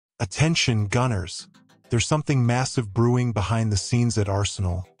Attention, Gunners! There's something massive brewing behind the scenes at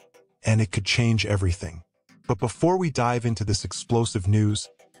Arsenal, and it could change everything. But before we dive into this explosive news,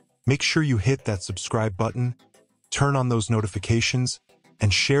 make sure you hit that subscribe button, turn on those notifications,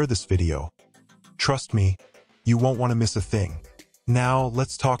 and share this video. Trust me, you won't want to miss a thing. Now,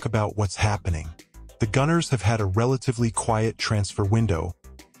 let's talk about what's happening. The Gunners have had a relatively quiet transfer window,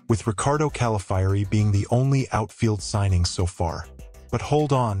 with Ricardo Calafiori being the only outfield signing so far. But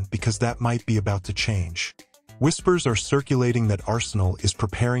hold on, because that might be about to change. Whispers are circulating that Arsenal is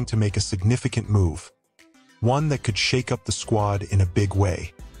preparing to make a significant move, one that could shake up the squad in a big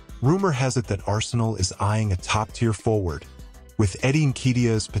way. Rumor has it that Arsenal is eyeing a top-tier forward, with Eddie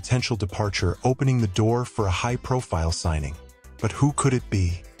Nketiah's potential departure opening the door for a high-profile signing. But who could it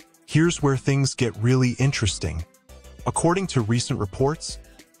be? Here's where things get really interesting. According to recent reports,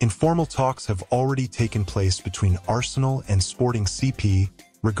 informal talks have already taken place between Arsenal and Sporting CP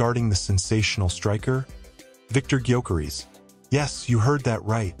regarding the sensational striker, Viktor Gyökeres. Yes, you heard that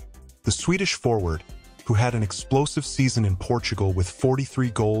right. The Swedish forward, who had an explosive season in Portugal with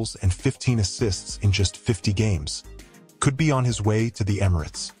 43 goals and 15 assists in just 50 games, could be on his way to the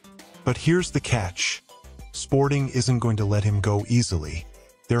Emirates. But here's the catch. Sporting isn't going to let him go easily.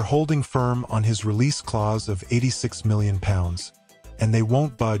 They're holding firm on his release clause of £86 million, and they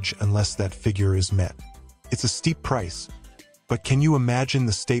won't budge unless that figure is met. It's a steep price, but can you imagine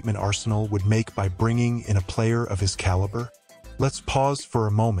the statement Arsenal would make by bringing in a player of his caliber? Let's pause for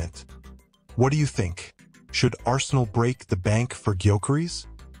a moment. What do you think? Should Arsenal break the bank for Gyökeres?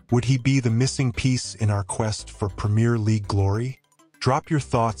 Would he be the missing piece in our quest for Premier League glory? Drop your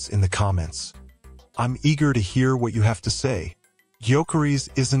thoughts in the comments. I'm eager to hear what you have to say. Gyökeres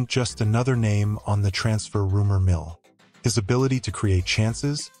isn't just another name on the transfer rumor mill. His ability to create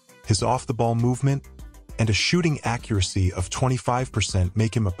chances, his off-the-ball movement, and a shooting accuracy of 25%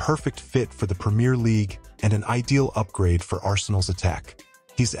 make him a perfect fit for the Premier League and an ideal upgrade for Arsenal's attack.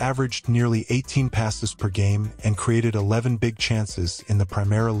 He's averaged nearly 18 passes per game and created 11 big chances in the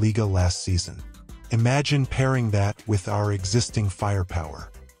Primera Liga last season. Imagine pairing that with our existing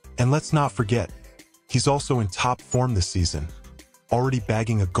firepower. And let's not forget, he's also in top form this season, already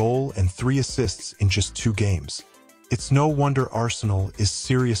bagging a goal and 3 assists in just 2 games. It's no wonder Arsenal is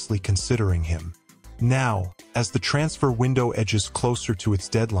seriously considering him. Now, as the transfer window edges closer to its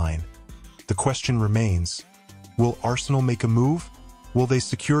deadline, the question remains, will Arsenal make a move? Will they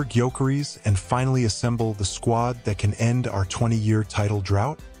secure Gyökeres and finally assemble the squad that can end our 20-year title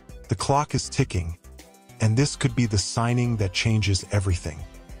drought? The clock is ticking, and this could be the signing that changes everything.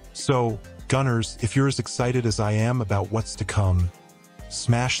 So, Gunners, if you're as excited as I am about what's to come,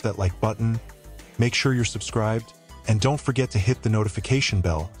 smash that like button, make sure you're subscribed, and don't forget to hit the notification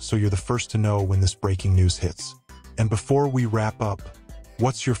bell so you're the first to know when this breaking news hits. And before we wrap up,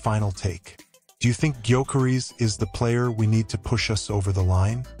 what's your final take? Do you think Gyökeres is the player we need to push us over the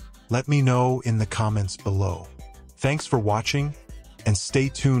line? Let me know in the comments below. Thanks for watching, and stay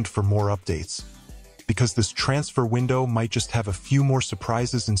tuned for more updates, because this transfer window might just have a few more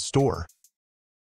surprises in store.